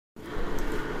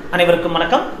அனைவருக்கும்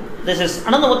வணக்கம். This is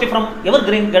Ananthamoorthy from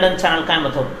evergreen garden channel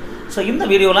Coimbatore. So இந்த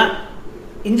வீடியோவில்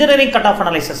இன்ஜினியரிங் கட் ஆஃப்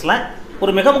அனலைசிஸில்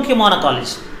ஒரு மிக முக்கியமான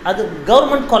காலேஜ், அது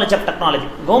government college of technology.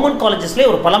 Government காலேஜஸ்லேயே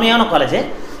ஒரு பழமையான காலேஜ்.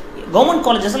 கவர்மெண்ட்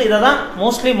காலேஜஸில் இதை தான்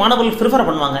மோஸ்ட்லி மாணவர்கள் ப்ரிஃபர்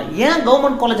பண்ணுவாங்க. ஏன்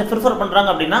கவர்மெண்ட் காலேஜை ப்ரிஃபர்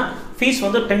பண்ணுறாங்க அப்படின்னா, ஃபீஸ்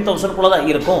வந்து 10,000 தான்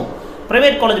இருக்கும்.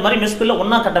 ப்ரைவேட் காலேஜ் மாதிரி மிஸ் பில்ல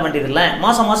ஒன்றா கட்ட வேண்டியதில்லை,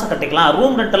 மாதம் மாதம் கட்டிக்கலாம்.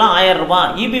 ரூம் ரெண்ட்லாம் 1000 ரூபாய்,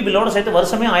 இபி பில்லோடு சேர்த்து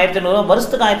வருஷமே 1500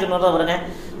 வருஷத்துக்கு 1500 தான் வருங்க.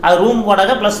 அது ரூம்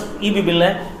வாடகை ப்ளஸ் இபி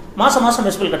பில்லு, மாதம் மாதம்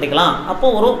மிஸ் பில் கட்டிக்கலாம்.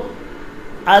 அப்போது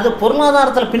அது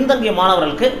பொருளாதாரத்தில் பின்தங்கிய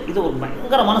மாணவர்களுக்கு இது ஒரு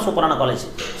பயங்கரமான சூப்பரான காலேஜ்.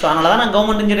 ஸோ அதனால தான் நான்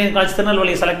கவர்மெண்ட் இன்ஜினியரிங் காலேஜ்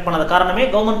திருநெல்வேலியை செலக்ட் பண்ணது காரணமே,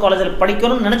 கவர்மெண்ட் காலேஜில்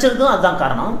படிக்கணும்னு நினச்சதுக்கும் அதுதான்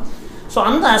காரணம். ஸோ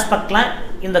அந்த ஆஸ்பெக்டில்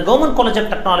இந்த கவர்மெண்ட் காலேஜ்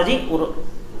ஆஃப் டெக்னாலஜி ஒரு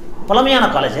பழமையான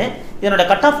காலேஜ். இதனுடைய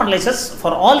cut off analysis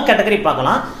for all category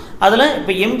பார்க்கலாம். அதில்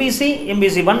இப்போ எம்பிசி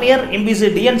 1 இயர், எம்பிசி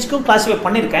டிஎன்ஸ்க்கும் கிளாஸிஃபை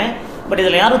பண்ணியிருக்கேன். பட்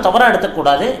இதில் யாரும் தவறாக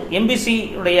எடுத்துக்கூடாது. எம்பிசி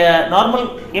உடைய நார்மல்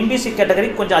எம்பிசி கேட்டகரி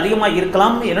கொஞ்சம் அதிகமாக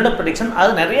இருக்கலாம்னு என்னோட ப்ரெடிக்ஷன்.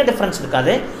 அது நிறைய டிஃப்ரென்ஸ்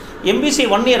இருக்காது. எம்பிசி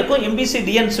 1 இயருக்கும் எம்பிசி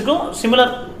டிஎன்ஸுக்கும்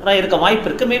சிமிலராக இருக்க வாய்ப்பு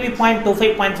இருக்குது. மேபி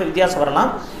 0.25 0.5 வித்தியாசம்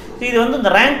வரலாம். இது வந்து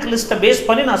இந்த ரேங்க் லிஸ்ட்டை பேஸ்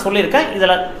பண்ணி நான் சொல்லியிருக்கேன்.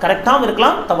 இதில் கரெக்டாகவும்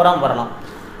இருக்கலாம், தவறாகவும் வரலாம்.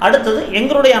 அடுத்தது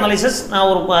எங்களுடைய அனலைசிஸ், நான்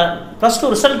ஒரு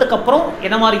 +2 ரிசல்ட்டுக்கு அப்புறம்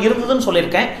என்ன மாதிரி இருந்ததுன்னு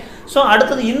சொல்லியிருக்கேன். ஸோ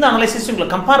அடுத்தது இந்த அனலைசிஸ்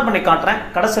உங்களுக்கு கம்பேர் பண்ணி காட்டுறேன்.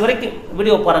 கடைசி வரைக்கும்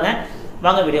வீடியோ பாருங்கள்.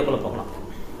 வாங்க வீடியோக்குள்ளே போகலாம்.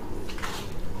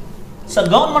 So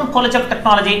government college of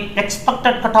technology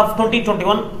expected cut off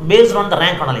 2021 based on the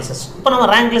rank analysis. இப்போ நம்ம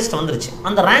ரேங்க் லிஸ்ட் வந்துருச்சு.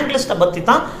 அந்த ரேங்க் லிஸ்ட்டை பற்றி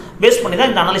தான் பேஸ் பண்ணி தான்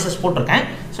இந்த அனாலிசிஸ் போட்டிருக்கேன்.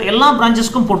 ஸோ எல்லா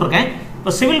பிரான்ச்சஸ்க்கும் போட்டிருக்கேன்.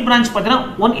 இப்போ சிவில் பிரான்ச் பார்த்தீங்கன்னா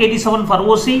 187 for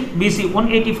OC, PC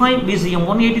 185, BCM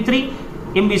 183,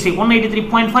 MBC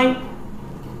 183.5,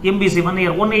 MBC 1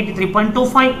 year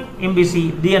 183.25, MBC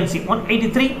DNC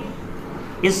 183,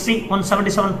 SC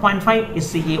 177.5,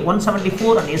 SCA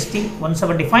 174 and ST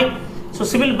 175. So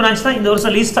civil branch தான் இந்த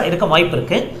வருஷம் லீஸ்ட்டாக இருக்க வாய்ப்பு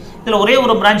இருக்குது. இதில் ஒரே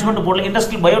ஒரு பிரான்ச் மட்டும் போடல,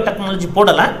 இண்டஸ்ட்ரியல் பயோடெக்னாலஜி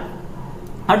போடலை.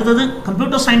 அடுத்தது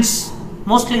கம்ப்யூட்டர் சயின்ஸ்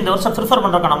மோஸ்ட்லி இந்த வருஷம் ப்ரிஃபர்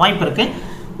பண்ணுறதுக்கான வாய்ப்பு இருக்குது.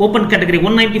 Open category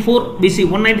 194, PC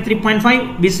 193.5,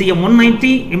 BCM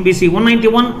 190, MBC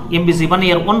 191, MBC 1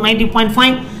 year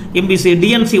 190.5, MBC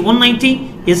DNC 190,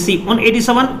 SC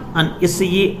 187 and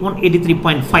SCA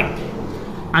 183.5.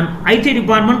 and IT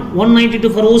department 192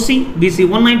 for OC, BC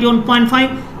 191.5,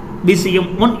 BCM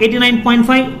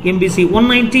 189.5, MBC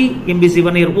 190, MBC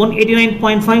 1 year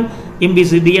 189.5,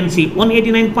 MBC DNC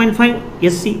 189.5,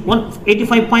 SC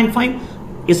 185.5,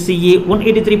 SCA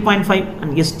 183.5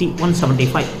 and ST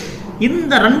 175.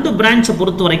 இந்த ரெண்டு பிரான்ச்சை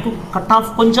பொறுத்த வரைக்கும் cut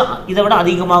off கொஞ்சம் இதை விட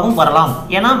அதிகமாகவும் வரலாம்.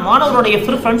 ஏன்னா மாணவருடைய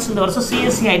ப்ரிஃபரன்ஸ் இந்த வருஷம்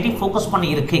CSE/IT ஃபோக்கஸ் பண்ணி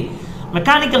இருக்கு.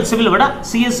 மெக்கானிக்கல் சிவில் விட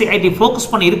CSE/IT ஃபோக்கஸ்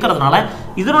பண்ணி இருக்கிறதுனால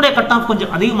இதனுடைய கட் ஆஃப்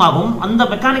கொஞ்சம் அதிகமாகவும், அந்த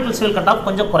மெக்கானிக்கல் சிவில் கட் ஆஃப்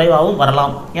கொஞ்சம் குறைவாகவும்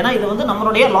வரலாம். ஏன்னா இது வந்து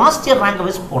நம்மளுடைய லாஸ்ட் இயர் ரேங்க்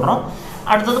வைஸ் போடுறோம்.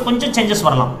 அடுத்தது கொஞ்சம் சேஞ்சஸ்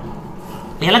வரலாம்.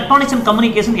 Electronics and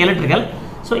communication electrical.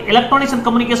 So electronics and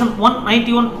communication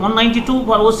 191, 192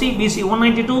 for OC, BC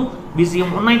 192, BCM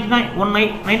 199,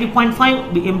 190.5,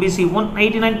 MBC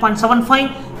 189.75,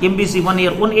 MBC 1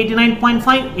 year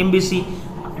 189.5, MBC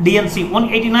DNC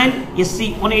 189, SC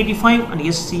 185 and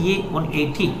SCA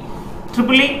 180.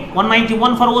 AAA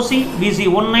 191 for OC, BC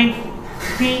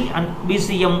 190 and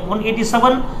BCM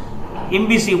 187,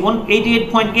 MBC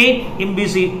 188.8,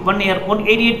 MBC 1 year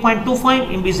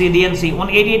 188.25, MBC DNC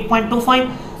 188.25,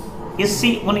 SC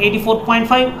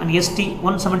 184.5 and ST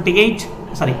 178,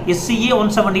 sorry SCA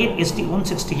 178, ST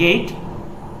 168.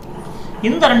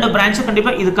 இந்த ரெண்டு branch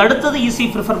கண்டிப்பாக இதுக்கு அடுத்தது easy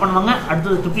prefer பண்ணுவாங்க,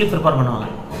 அடுத்தது triple prefer பண்ணுவாங்க.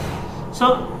 So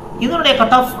இதனுடைய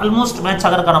cut off almost match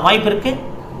ஆகிறதுக்கான வாய்ப்பு இருக்குது.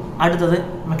 அடுத்தது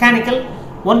mechanical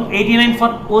 189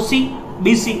 for OC,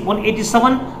 BC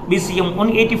 187, BCM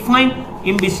 185,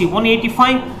 MBC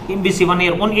 185, MBC 1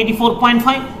 year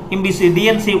 184.5, MBC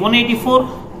DNC 184,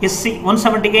 SC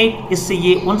 178,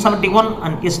 SCA 171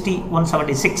 and ST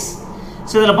 176.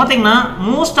 So இதில் பார்த்தீங்கன்னா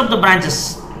மோஸ்ட் ஆஃப் த பிரான்ச்சஸ்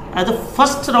அது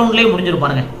ஃபர்ஸ்ட் ரவுண்ட்லேயே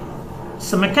முடிஞ்சிருப்பாருங்க.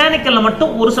 ஸோ மெக்கானிக்கலில்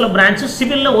மட்டும் ஒரு சில பிரான்ச்சு,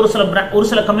 சிவிலில் ஒரு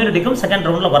சில கம்யூனிட்டிக்கும் செகண்ட்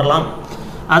ரவுண்டில் வரலாம்.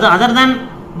 அது அதர் தேன்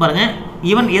பாருங்கள்,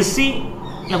 ஈவன்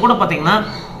எஸ்சியில் கூட பார்த்தீங்கன்னா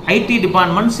IT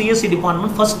department, CSC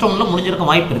department first ரவுண்டில் முடிஞ்சிருக்க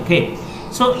வாய்ப்பு இருக்குது.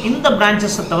 ஸோ இந்த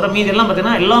பிரான்ச்சஸை தவிர மீதி எல்லாம்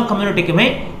பார்த்தீங்கன்னா எல்லா கம்யூனிட்டிக்குமே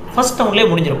ஃபர்ஸ்ட் ரவுண்ட்லேயே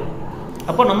முடிஞ்சிடும்.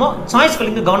 அப்போ நம்ம சாய்ஸ்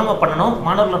ஃபில்லிங்கு கவனமாக பண்ணணும்.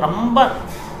 மாணவர்கள் ரொம்ப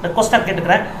ரெக்வஸ்ட்டாக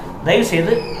கேட்டுக்கிறேன்,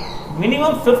 தயவுசெய்து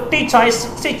மினிமம் 50 சாய்ஸ்,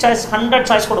 60 சாய்ஸ், 100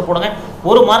 சாய்ஸ் கூட போடுங்க.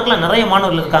 ஒரு மார்க்கில் நிறைய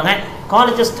மாணவர்கள் இருக்காங்க.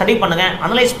 காலேஜை ஸ்டடி பண்ணுங்கள்,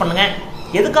 அனலைஸ் பண்ணுங்கள்.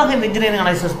 எதுக்காக இந்த இன்ஜினியரிங்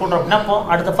அனலைசிஸ் போடுறோம் அப்படின்னா, இப்போ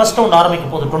அடுத்த ஃபர்ஸ்ட் ரவுண்ட் ஆரம்பிக்க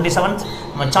போகுது 27th.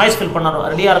 நம்ம சாய்ஸ் ஃபில் பண்ண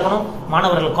ரெடியாக இருக்கணும்.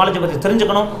 மாணவர்கள் காலேஜை பற்றி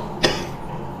தெரிஞ்சுக்கணும்.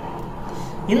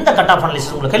 இந்த கட் ஆஃப்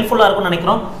அனலைசிஸ் உங்களுக்கு ஹெல்ப்ஃபுல்லாக இருக்கும்னு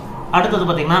நினைக்கிறோம். அடுத்தது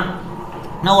பார்த்தீங்கன்னா,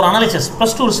 நான் ஒரு அனலைசிஸ்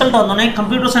 +2 ரிசல்ட் வந்தோடனே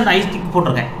கம்ப்யூட்டர் சயின்ஸ் ஐடிக்கு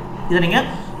போட்டிருக்கேன். இதை நீங்கள்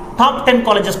top 10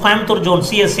 colleges Coimbatore zone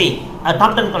CSE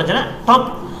top 10 காலேஜில் top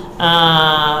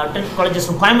 10 colleges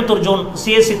Coimbatore zone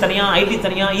CSC தனியாக, ஐடி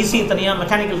தனியாக, இசி தனியாக,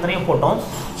 மெக்கானிக்கல் தனியாக போட்டோம்.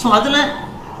 ஸோ அதில்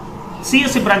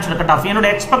சிஎஸ்சி பிரான்ச்சோட கட் ஆஃப் என்னோட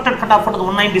எக்ஸ்பெக்டட் கட் ஆஃப் போட்டது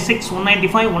 196,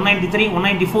 195, 193,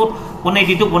 194,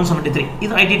 182, 173.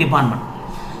 இது ஐடி டிபார்ட்மெண்ட்.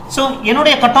 ஸோ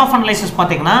என்னுடைய கட் ஆஃப் அனலைசிஸ்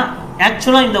பார்த்தீங்கன்னா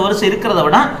ஆக்சுவலாக இந்த வருஷம் இருக்கிறத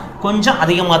விட கொஞ்சம்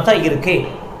அதிகமாக தான் இருக்குது.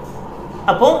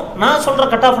 அப்போது நான் சொல்கிற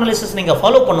கட் ஆஃப் அனலைசிஸ் நீங்கள்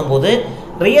ஃபாலோ பண்ணும்போது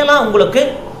ரியலாக உங்களுக்கு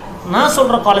நான்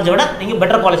சொல்கிற காலேஜை விட நீங்கள்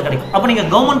பெட்டர் காலேஜ் கிடைக்கும். அப்போ நீங்கள்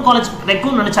கவர்மெண்ட் காலேஜ்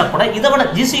கிடைக்கும்னு நினச்சா கூட இதை விட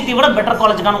ஜிசிடி விட பெட்டர்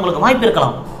காலேஜுக்கான உங்களுக்கு வாய்ப்பு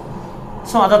இருக்கலாம்.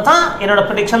 ஸோ அதை தான் என்னோட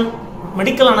ப்ரெடிக்ஷன்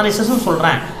மெடிக்கல் அனாலிசிஸ்ன்னு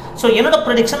சொல்கிறேன். ஸோ என்னோட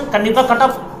ப்ரெடிக்ஷன் கண்டிப்பாக கட்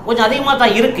ஆஃப் கொஞ்சம் அதிகமாக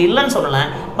தான் இருக்குது, இல்லைன்னு சொல்லலை.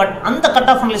 பட் அந்த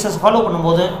கட் ஆஃப் அனாலிசிஸ் ஃபாலோ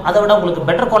பண்ணும்போது அதை விட உங்களுக்கு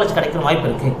பெட்டர் காலேஜ் கிடைக்கிற வாய்ப்பு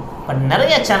இருக்குது. பட்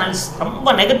நிறைய சேனல்ஸ் ரொம்ப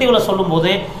நெகட்டிவில்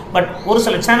சொல்லும்போது, பட் ஒரு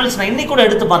சில சேனல்ஸ் நான் இன்னைக்கு கூட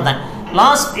எடுத்து பார்த்தேன்.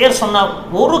 லாஸ்ட் இயர் சொன்ன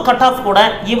ஒரு கட் ஆஃப் கூட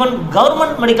ஈவன்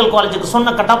கவர்மெண்ட் மெடிக்கல் காலேஜுக்கு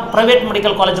சொன்ன cut off private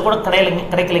medical college கூட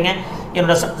கிடைக்கலைங்க.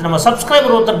 என்னோட நம்ம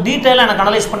சப்ஸ்கிரைபர் ஒருத்தர் டீட்டெயிலாக எனக்கு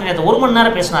அனலைஸ் பண்ணி அது 1 மணி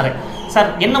நேரம் பேசினார். சார்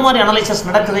என்ன மாதிரி அனலைசஸ்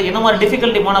நடக்குது, என்ன மாதிரி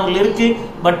டிஃபிகல்ட்டி மாணவர்கள் இருக்குது,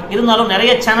 பட் இருந்தாலும்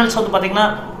நிறைய சேனல்ஸ் வந்து பார்த்திங்கன்னா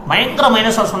பயங்கர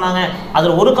மைனஸாக சொன்னாங்க.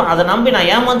 அதில் அதை நம்பி நான்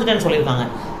ஏமாந்துட்டேன்னு சொல்லியிருக்காங்க.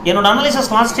 என்னோட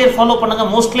அனலைசஸ் லாஸ்ட் இயர் ஃபாலோ பண்ணுங்க.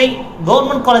 மோஸ்ட்லி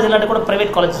கவர்மெண்ட் காலேஜ் இல்லாட்டி கூட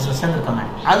ப்ரைவேட் காலேஜஸில் சேர்ந்துருக்காங்க.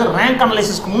 அது ரேங்க்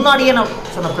அனலைசிஸ்க்கு முன்னாடியே நான்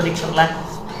சொன்ன ப்ரெடிக்ஷனில்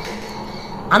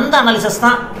அந்த அனாலிசிஸ்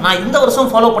தான் நான் இந்த வருஷம்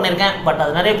ஃபாலோ பண்ணியிருக்கேன். பட்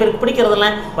அது நிறைய பேருக்கு பிடிக்கிறது இல்லை.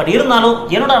 பட் இருந்தாலும்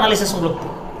என்னோட அனாலிசிஸ் உங்களுக்கு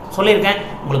சொல்லியிருக்கேன்.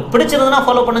 உங்களுக்கு பிடிச்சிருந்ததுன்னா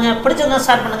ஃபாலோ பண்ணுங்கள், பிடிச்சிருந்தா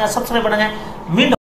ஷேர் பண்ணுங்கள், சப்ஸ்கிரைப் பண்ணுங்கள். மீண்டும்